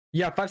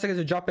Yeah, 5 seconds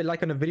to drop a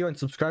like on the video and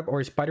subscribe or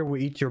a spider will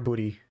eat your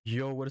booty.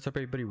 Yo, what is up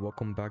everybody?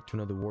 Welcome back to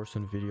another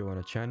Warzone video on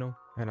the channel.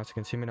 And as you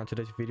can see, man, on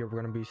today's video,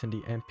 we're going to be using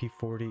the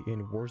MP40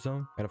 in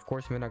Warzone. And of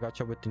course, man, I got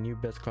you with the new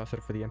best class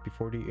setup for the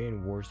MP40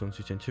 in Warzone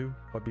Season 2.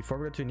 But before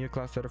we get to the new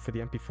class setup for the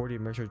MP40,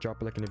 make sure to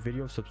drop a like in the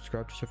video,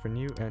 subscribe to if you're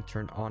new, and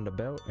turn on the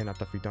bell. And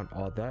after we've done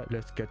all that,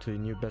 let's get to the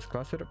new best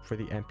class setup for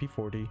the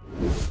MP40.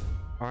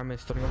 Alright, man,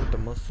 starting off with the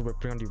muzzle, we're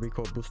putting on the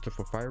recoil booster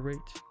for fire rate.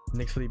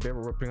 Next for the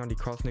barrel, we're putting on the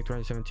crossnick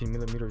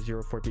 217mm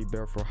 04B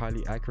barrel for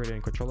highly accurate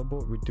and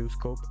controllable, reduced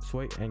scope,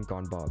 sway, and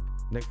gun bob.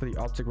 Next for the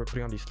optic, we're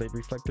putting on the slate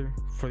reflector.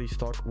 For the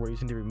stock, we're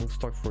using the remove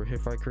stock for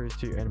hipfire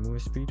accuracy and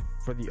movement speed.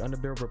 For the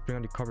underbarrel, we're putting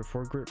on the carbon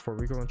foregrip for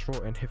recoil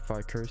control and hipfire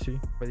accuracy.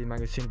 For the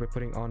magazine, we're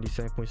putting on the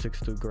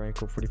 7.62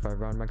 Garanco 45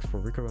 round max for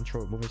recoil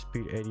control, movement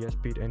speed, ADS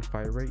speed, and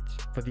fire rate.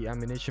 For the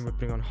ammunition, we're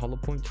putting on hollow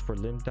points for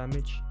limb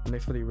damage.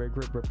 Next for the red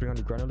grip, we're putting on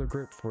the granular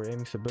grip for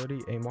aiming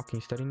stability, aim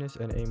walking steadiness,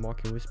 and aim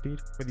walking with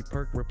speed. For the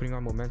perk, we're putting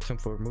on momentum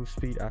for move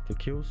speed after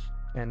kills.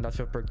 And that's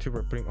your perk 2,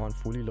 we're putting on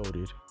fully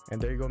loaded.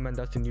 And there you go, man,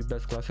 that's the new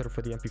best class setup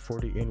for the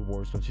MP40 in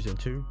Warzone Season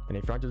 2. And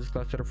if you like this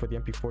class setup for the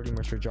MP40,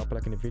 make sure to drop a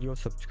like in the video,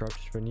 subscribe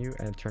if you're new,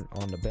 and turn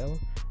on the bell.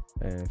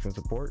 And for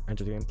support,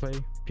 enjoy the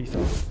gameplay. Peace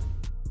out.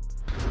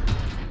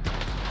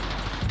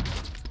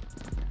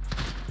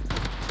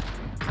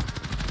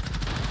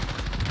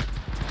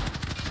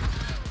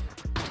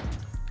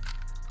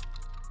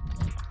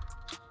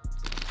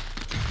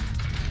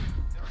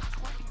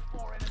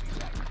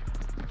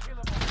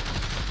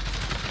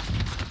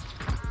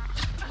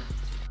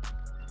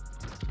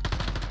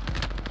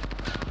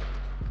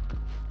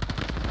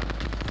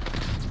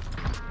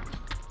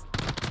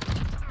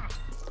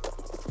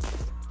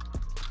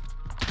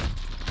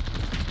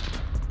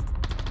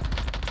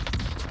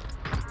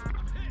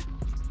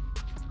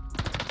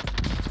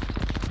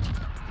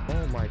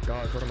 Oh my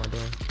god, what am I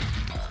doing?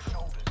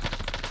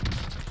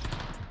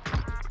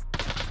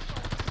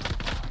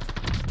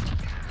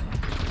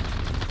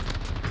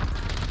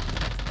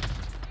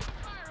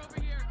 Fire over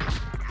here!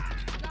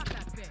 Got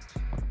that bitch!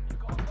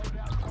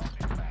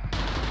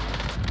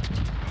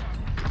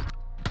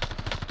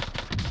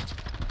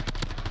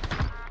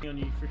 On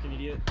you freaking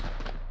idiot.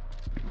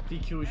 If he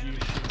kills you,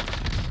 shoot.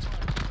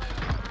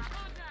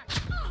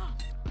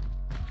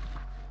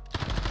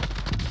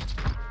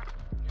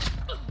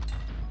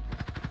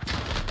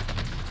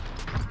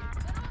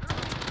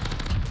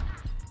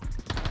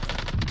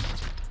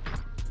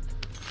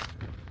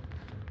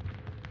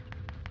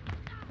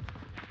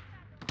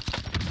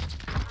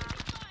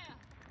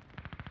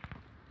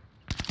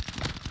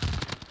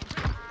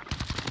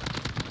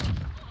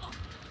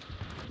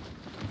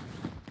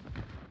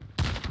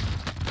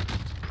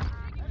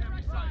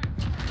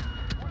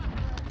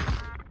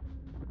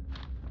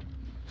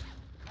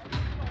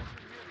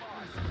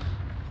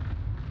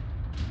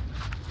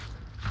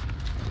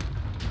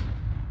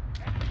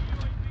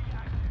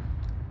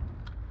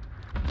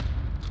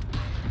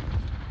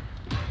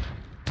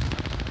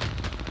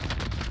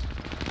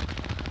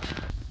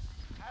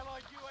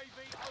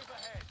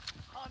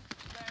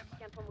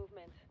 For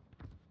movement.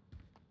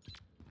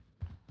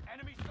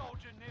 Enemy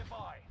soldier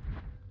nearby.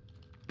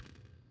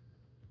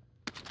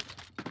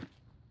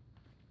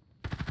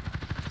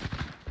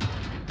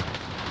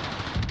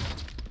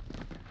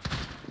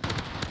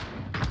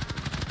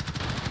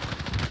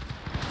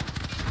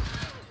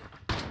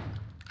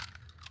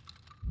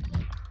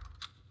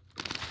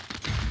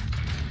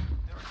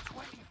 There are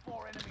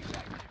 24 enemies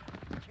active.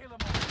 Kill them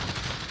all.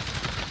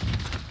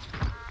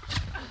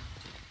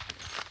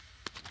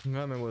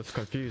 That man was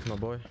confused, my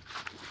boy.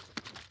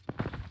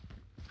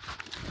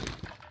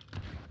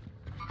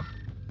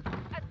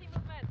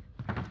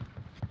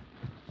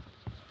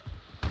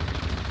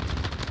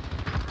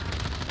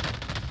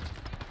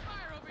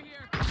 Fire over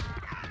here!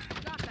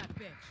 Got that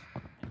bitch!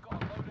 You've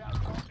got a loadout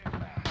drop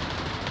inbound.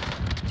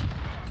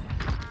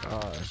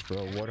 Gosh, bro,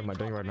 what am I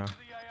doing right now? To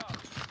the AO.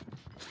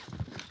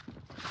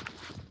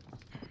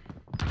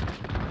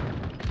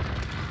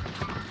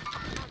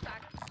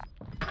 Contact.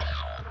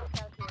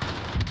 Lookout here.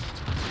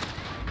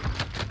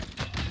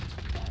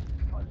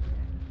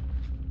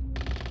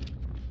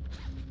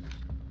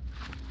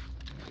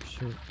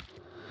 Shit.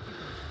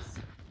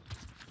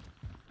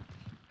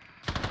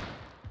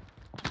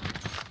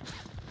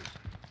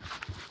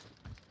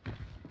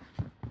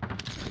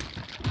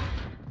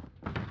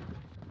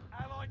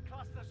 Allied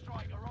cluster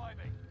strike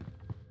arriving.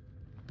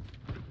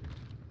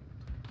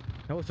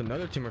 That was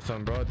another team or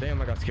something, bro.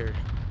 Damn, I got scared.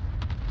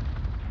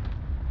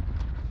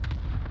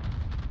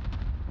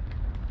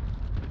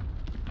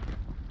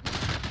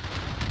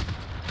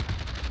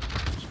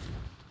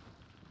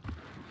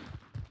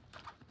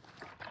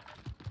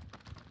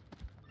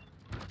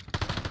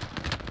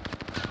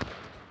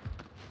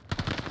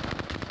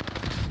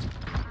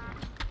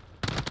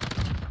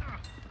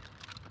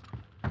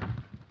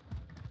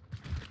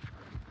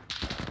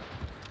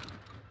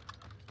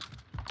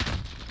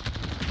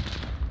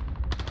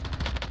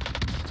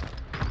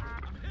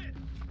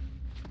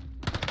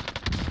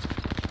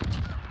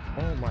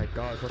 Oh my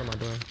god, what am I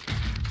doing?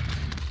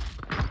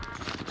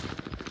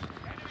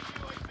 Enemy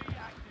UAV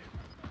active.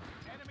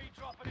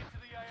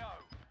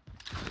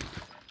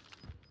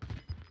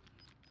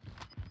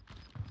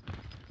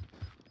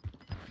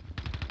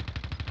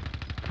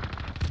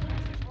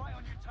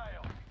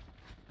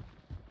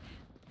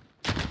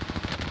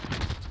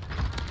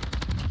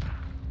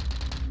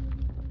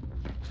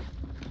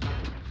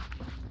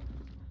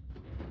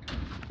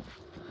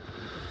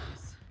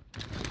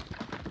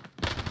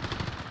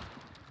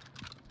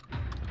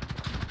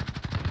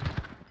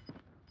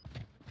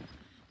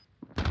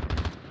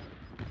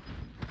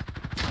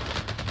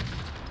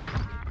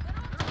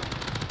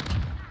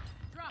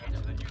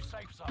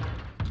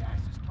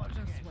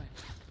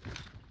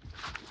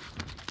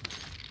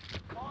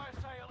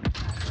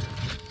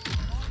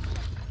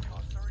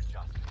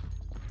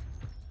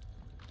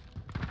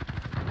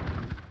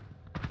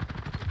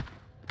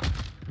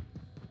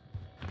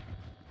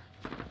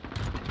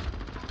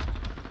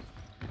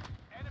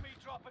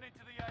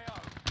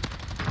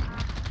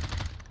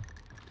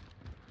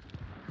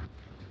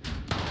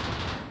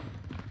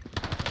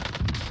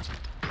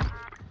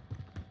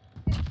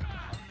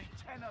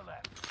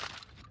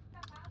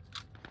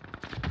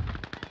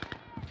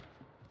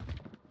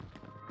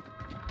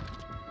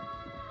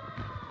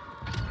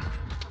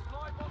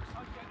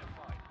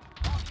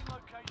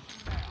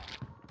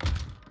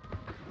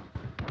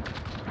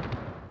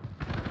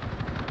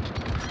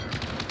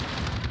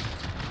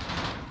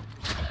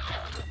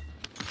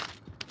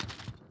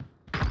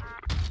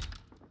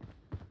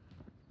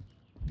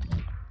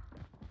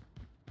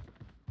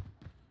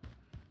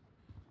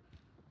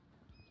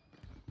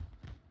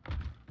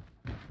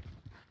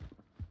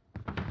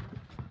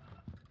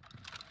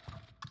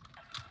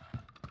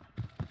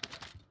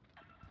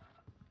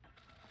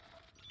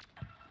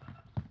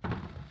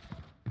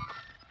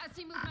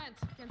 see movement.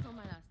 Cancel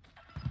my last.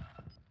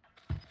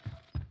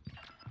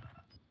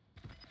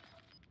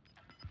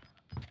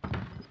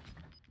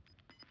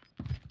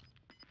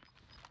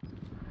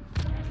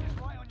 Gas is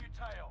right on your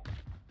tail.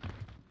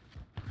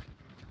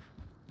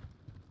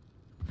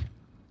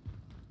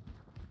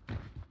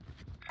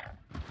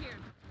 Here,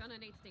 gun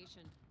an aid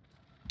station.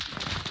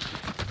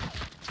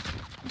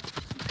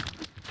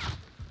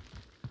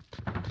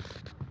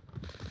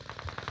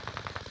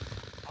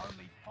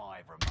 Only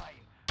 5 remain.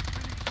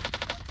 Finish this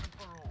once and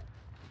for all.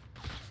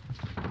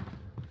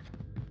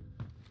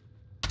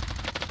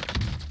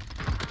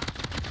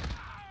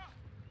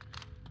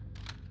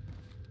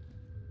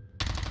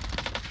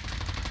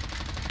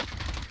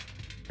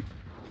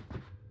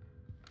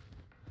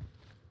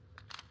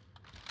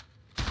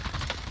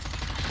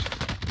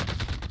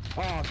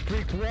 Oh,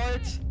 freak,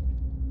 what?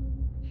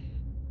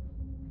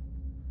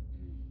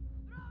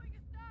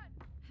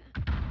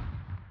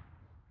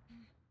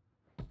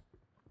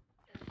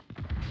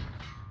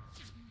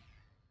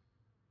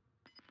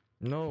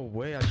 No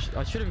way,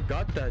 I should have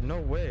got that. No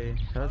way.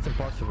 That's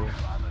impossible.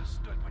 Others